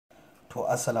To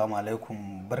assalamu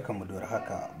alaikum, barkanmu da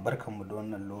haka, barkanmu da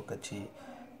wannan lokaci,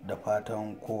 da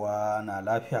fatan kowa na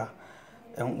lafiya.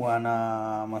 Yan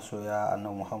uwana masoya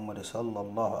annabi Muhammad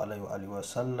sallallahu alaihi wa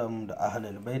sallam da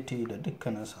ahlul baiti da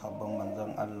dukkanin sahabban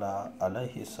manzon Allah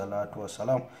alaihi salatu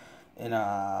wassalam.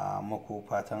 Ina muku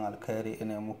fatan alkhairi,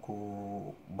 ina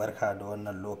muku barka da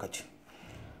wannan lokaci.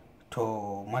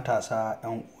 To matasa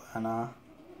yan uwana,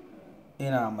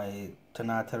 ina mai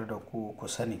tunatar da ku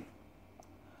sani,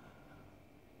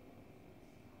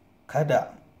 kada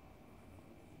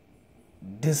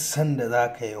duk sanda za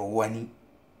ka yi wani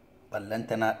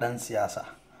ballantana ɗan siyasa,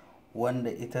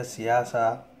 wanda ita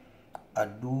siyasa a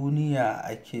duniya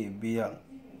ake biyan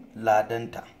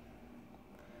ladanta,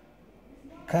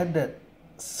 kada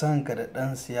sanka da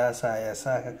ɗan siyasa ya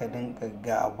sa ka dinka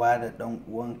gaba da ɗan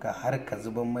uwanka har ka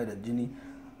zuban mai da jini,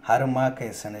 har ma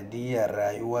kai sanadiyar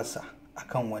rayuwarsa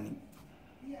akan wani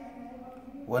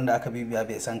wanda aka bibiya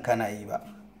bai san kana yi ba,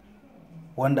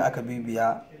 wanda aka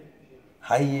bibiya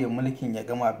haye mulkin ya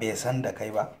gama bai san da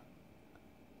kai ba,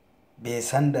 bai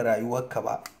san da rayuwarka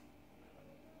ba.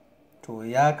 To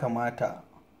ya kamata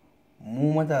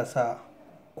mu matasa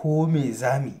ko me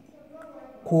zami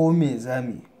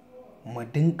mu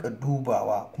dinka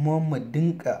dubawa, kuma mu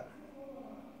dinka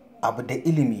abu da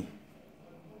ilimi.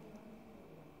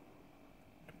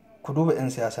 Ku duba 'yan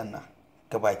siyasan nan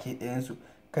ga baki ɗayansu,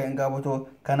 kai in gabato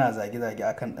kana zage-zage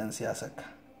akan ɗan siyasarka.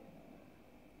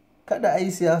 Kada a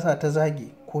yi siyasa ta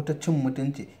zagi ko ta cin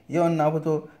mutunci. Yawan na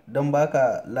fito don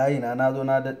baka layina na zo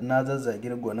na zazzagi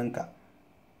gwaninka,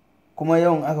 kuma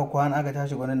yawan aka kwana aka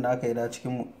tashi gwanin da aka yi da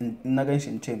cikin na ganshi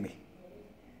in ce mai,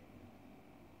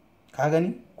 ka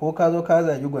gani? Ko ka zo ka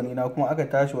zagi gwanina kuma aka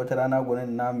tashi wata rana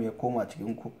gwanin na mai koma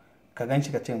cikin ku, ka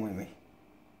ganshi ka ce mai.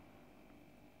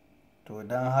 To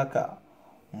don haka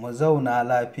mu zauna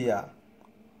lafiya,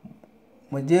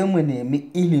 mu je mu nemi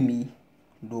ilimi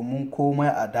domin komai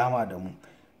a dama da mu.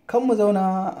 Kan mu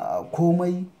zauna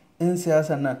komai 'yan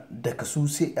siyasan nan daga su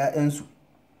sai 'ya'yansu,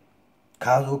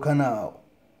 ka zo kana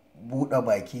buɗe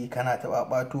baki kana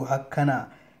taɓaɓatu har kana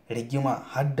rigima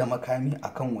har da makami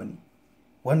akan wani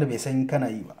wanda bai san kana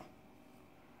yi ba.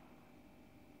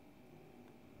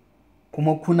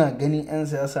 Kuma kuna gani 'yan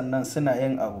siyasan nan suna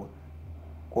yin abu,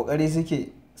 ƙoƙari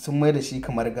suke sun mai da shi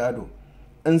kamar gado.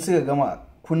 In suka gama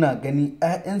kuna gani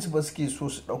 'ya'yansu ba suke so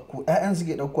su ɗauko, 'ya'yan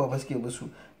suke ɗaukowa ba suke musu,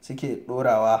 suke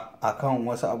ɗorawa akan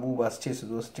wasu abubuwa su ce su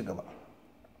zo su ci gaba.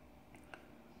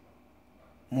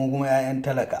 Mu kuma 'ya'yan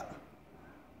talaka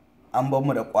an bar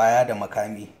mu da ƙwaya da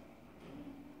makami.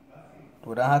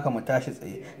 To don haka mu tashi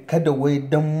tsaye, kada wai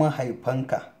don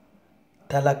mahaifanka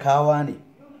talakawa ne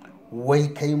wai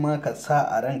kai ma ka sa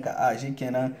a ranka a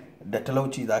shikenan da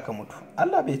talauci za ka mutu.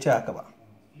 Allah bai ce haka ba.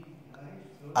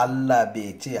 Allah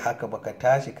bai ce haka ba. Ka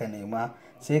tashi ka nema,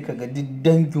 sai ka ga duk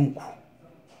danginku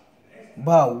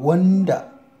ba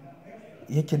wanda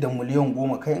yake da miliyan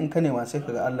 10, kai in ka nema sai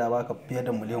ka ga Allah baka fiye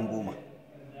da miliyan 10.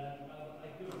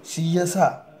 Shi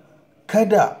yasa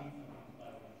kada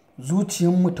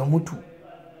zuciyarmu ta mutu,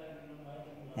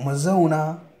 mu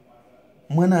zauna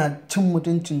muna cin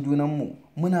mutuncin junanmu,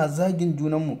 muna zagin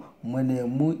junanmu. Mu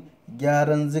nemi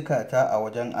gyaran zukata a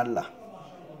wajen Allah,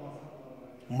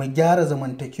 mu gyara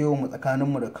zamantakewa mu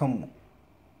tsakaninmu da kanmu,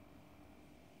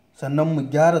 sannan mu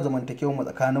gyara zamantakewa mu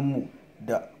tsakaninmu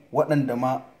da waɗanda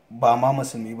ma ba ma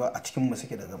musulmi ba a cikinmu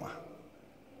suke da zama.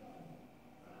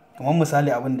 Kamar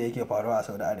misali abin da yake faruwa a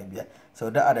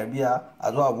Saudi Arabia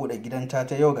a zo a buɗe gidan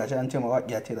caca. Yau gashi an ce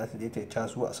mawaƙiya ce za su je ta yi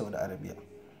casu a Saudi Arabia.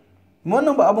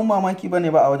 Wannan ba abin mamaki ba ne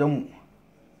ba a wajenmu.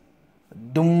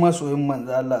 Duk masoyin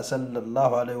manzo Allah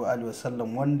sallallahu alaihi wa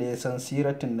sallam, wanda ya san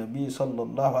siratin nabi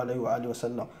sallallahu alaihi wa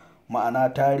sallam, ma'ana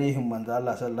tarihin manzo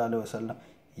Allah sallallahu alaihi wa sallam,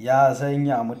 ya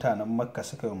sanya mutanen Makka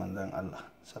suka yi manzon Allah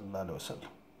sallallahu alaihi wa sallam.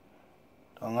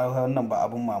 Don haka wannan ba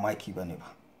abin mamaki bane ba.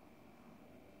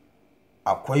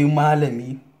 Akwai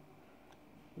malami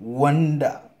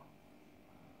wanda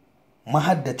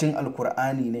mahaddacin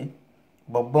alkur'ani ne,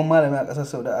 babban malami a ƙasar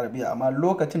Saudi Arabia, amma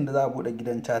lokacin da za a buɗe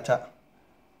gidan caca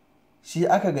shi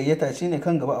aka gayyata, shi ne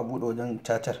kan gaba a buɗe wajen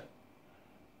cacar.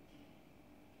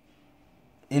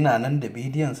 Ina nan da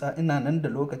bidiyonsa, ina nan da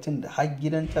lokacin da har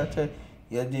gidan cacar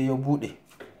ya je ya buɗe,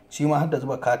 shi ma har da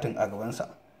zuba katin a gabansa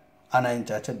ana yin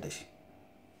cacar da shi.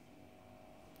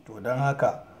 To don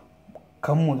haka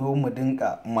kan mu zo mu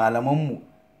dinka, malamanmu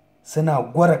suna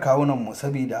gwara kawunanmu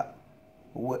saboda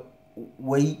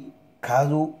wai ka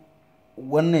zo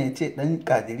wannan ya ce ɗan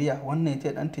ƙadiriya, wannan ya ce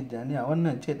ɗan tijjaniya,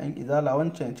 wannan ya ce ɗan izala,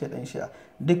 wancan ya ce ɗan shi'a.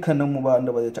 Dukkaninmu ba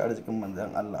wanda ba zai ci arzikin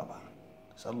manzon Allah ba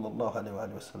sallallahu alaihi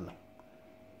wa sallam.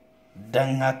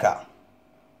 Don haka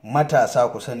matasa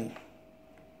ku sani,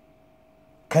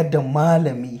 kada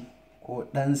malami ko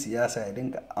ɗan siyasa ya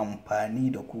dinga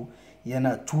amfani da ku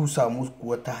yana tusa muku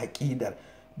wata haƙidar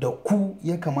da ku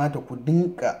ya kamata ku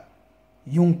dinga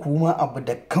yin kuma abu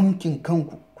da kankin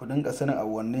kanku, ku dinga sanin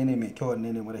abu wanne ne mai kyau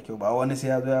wanne ne mara kyau, ba wani sai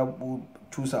ya zo ya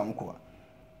tusa muku ba.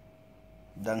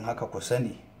 Don haka ku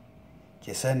sani,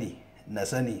 ki sani, na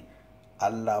sani,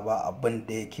 Allah ba abin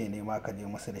da yake nema ka je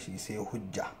masa da shi sai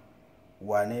hujja.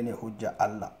 Wane ne hujja?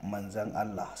 Allah, manzan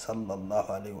Allah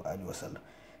sallallahu alaihi wa sallam.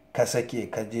 Ka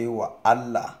sake ka je wa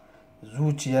Allah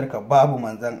zuciyarka babu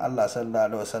manzan Allah sallallahu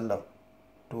alaihi wa sallam,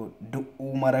 to duk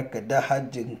umararka da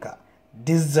hajjinka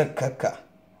duk zakkarka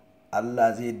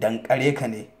Allah zai dankare ka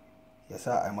ne ya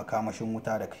sa a makamashin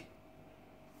wuta da kai.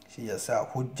 Shi ya sa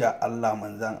hujja Allah,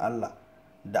 manzan Allah,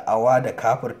 da'awa da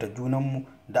kafirta junanmu,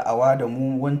 da'awa da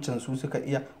mu wancan su suka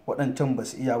iya waɗancan ba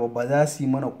su iya ba, ba za su yi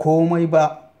mana komai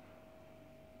ba.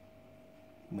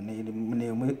 Mu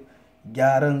nemi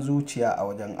gyaran zuciya a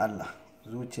wajen Allah.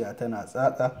 Zuciya tana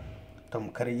tsatsa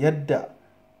tamkar yadda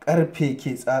ƙarfe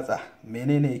ke tsatsa.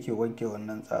 Menene yake wanke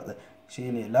wannan tsatsa?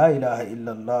 Shine la ilaha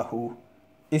illallahu,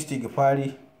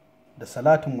 istighfari da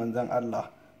salatin manzon Allah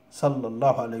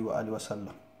sallallahu alaihi wa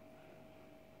sallam.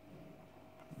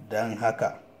 Don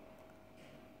haka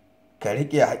ka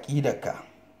riƙe haƙidarka,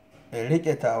 in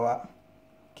riƙe tawa,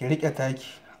 ki riƙe taki,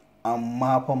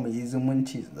 amma fa mu yi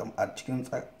zumunci a cikin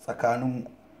tsakaninmu.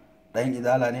 Ɗan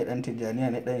izala ne, ɗan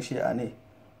tijjaniya ne, ɗan shi'a ne,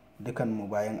 dukanmu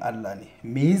bayan Allah ne.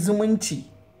 Mu yi zumunci.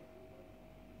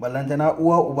 Ballantana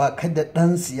uwa uba kada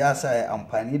ɗan siyasa ya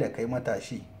amfani da kai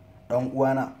matashi ɗan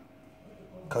uwana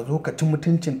ka zo ka ci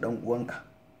mutuncin ɗan uwanka,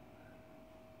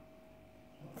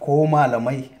 ko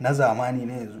malamai na zamani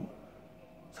na yanzu,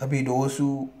 saboda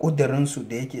wasu ƙudurinsu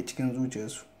da yake cikin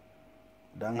zuciyarsu.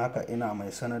 Don haka ina mai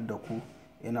sanar da ku,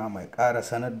 ina mai ƙara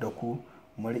sanar da ku,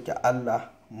 mu riƙe Allah,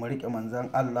 mu riƙe manzan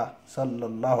Allah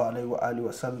sallallahu alaihi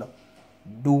wa sallam.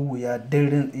 Duk wuya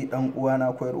dirin tsi ɗan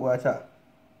uwana ko uwata,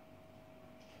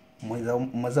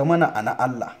 mu zamana ana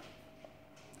Allah.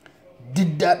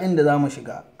 Duk daɗin da za mu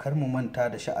shiga kar mu manta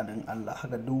da sha'anin Allah.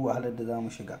 Haka duk wahalar da za mu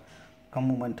shiga kan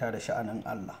mu manta da sha'anin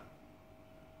Allah.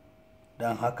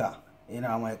 Don haka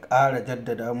ina mai ƙara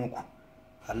jaddada muku,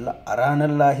 a ranar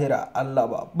lahira Allah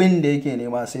ba abin da yake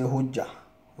nema sai hujja.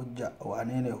 Hujja,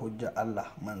 wane ne hujja? Allah,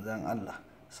 manzan Allah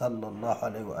sallallahu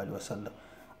alaihi wa sallam.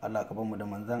 Allah ka bamu da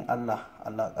manzan Allah,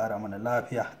 Allah ƙara mana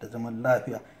lafiya da zaman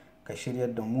lafiya, ka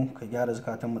shiryar da mu, ka gyara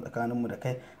zukatanmu tsakaninmu da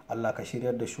kai. Allah ka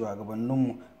shiryar da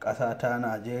shugabanninmu, ƙasa ta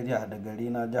Najeriya da gari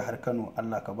na jihar Kano.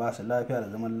 Allah ka ba su lafiya da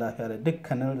zaman lafiya da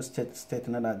dukkanin state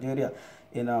na Najeriya.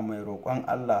 Ina mai roƙon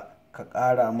Allah ka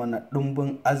ƙara mana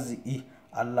ɗumbin arziki.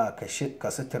 Allah ka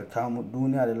suturta mu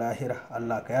duniya da lahira.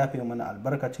 Allah ka yafe mana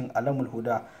albarkacin alamul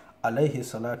huda alaihi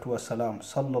salatu wassalam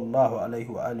sallallahu alaihi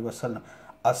wa sallam.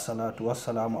 Assalatu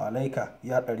wassalamu alaika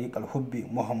ya ɗariƙal hubbi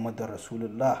Muhammadun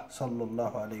Rasulullah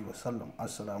sallallahu alaihi wa sallam.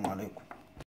 Assalamu alaikum.